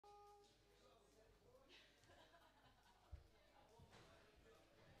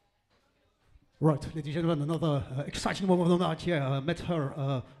Right, ladies and gentlemen, another exciting woman of the night. Yeah, I met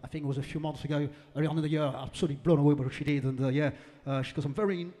her, I think it was a few months ago, early on in the year. Absolutely blown away by what she did. And she's got some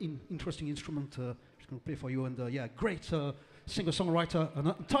very interesting instrument she's going to play for you. And yeah, great singer-songwriter,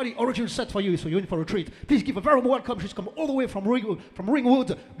 an entirely original set for you, so you're in for a treat. Please give a very warm welcome. She's come all the way from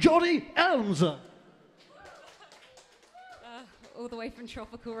Ringwood, Jodie Elms. All the way from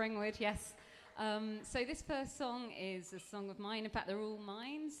tropical Ringwood, yes. So this first song is a song of mine. In fact, they're all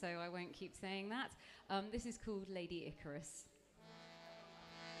mine, so I won't keep saying that. This is called Lady Icarus.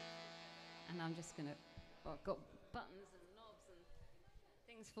 And I'm just going to... Well, I've got buttons and knobs and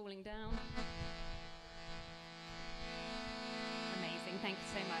things falling down. Amazing. Thank you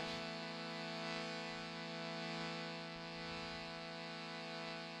so much.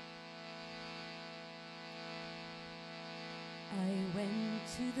 I went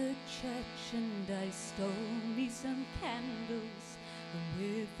to the church and I stole me some candles, and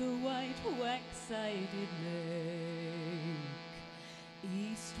with the white wax I did make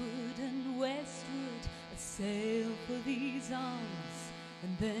eastward and westward a sail for these arms,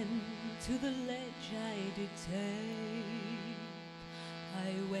 and then to the ledge I did take. I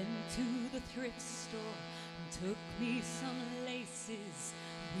went to the thrift store and took me some laces,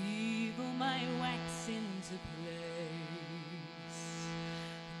 weave all my wax into place.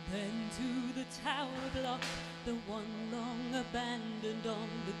 Then to the tower block, the one long abandoned on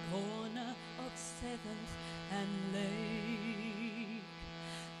the corner of 7th and Lake.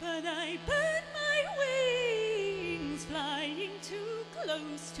 But I burned my wings, flying too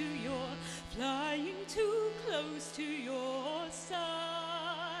close to your, flying too close to your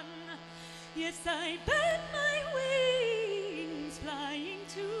sun. Yes, I burned my wings, flying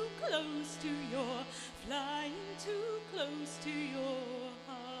too close to your, flying too close to your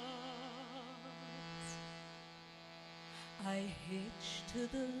heart. I hitched to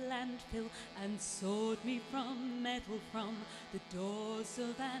the landfill and sawed me from metal from the doors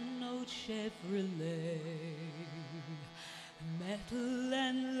of an old Chevrolet. Metal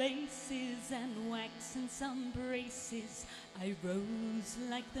and laces and wax and some braces, I rose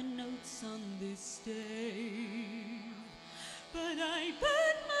like the notes on this stave. But I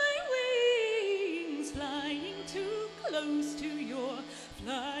burned my wings, flying too close to your,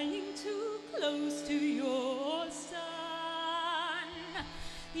 flying too close to your sun.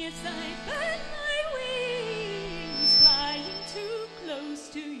 Yes, I burned my wings, flying too close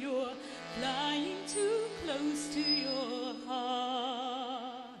to your, flying too close to your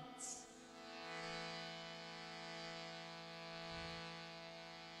hearts.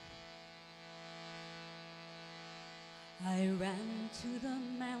 I ran to the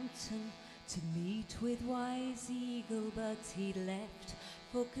mountain to meet with Wise Eagle, but he left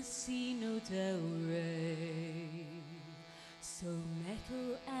for Casino del Rey. So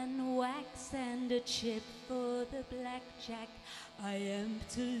metal and wax and a chip for the blackjack, I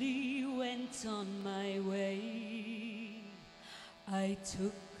emptily went on my way. I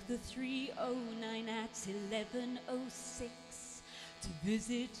took the 309 at 11:06 to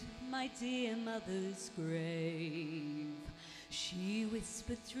visit my dear mother's grave. She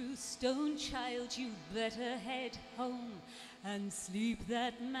whispered through, "Stone child, you better head home and sleep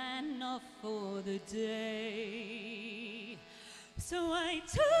that man off for the day." So I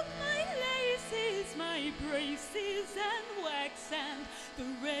took my laces, my braces and wax, and the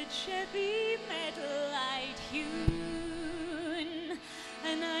red Chevy metal I'd hewn,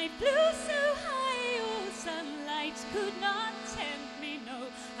 and I flew so high all sunlight could not tempt me. No,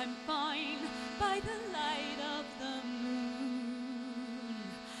 I'm fine by the light of the moon.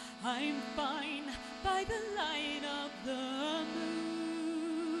 I'm fine by the light of the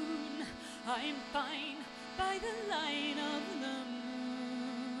moon. I'm fine by the light of the moon.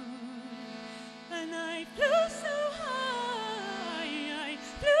 And I flew so high, I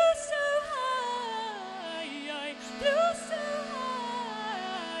flew so high, I flew so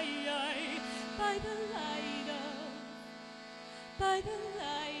high, by the light of, by the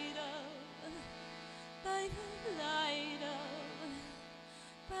light of, by the light of,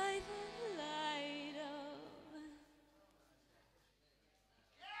 by the light of.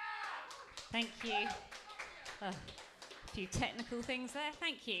 Thank you. A few technical things there.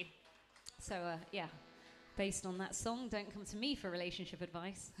 Thank you. So, yeah, based on that song, don't come to me for relationship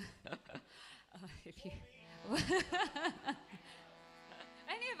advice. If you...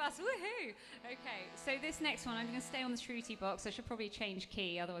 Any of us, woohoo! Okay, so this next one, I'm going to stay on the Shruti box. I should probably change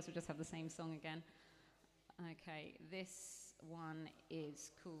key, otherwise we'll just have the same song again. Okay, this one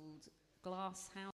is called Glass House.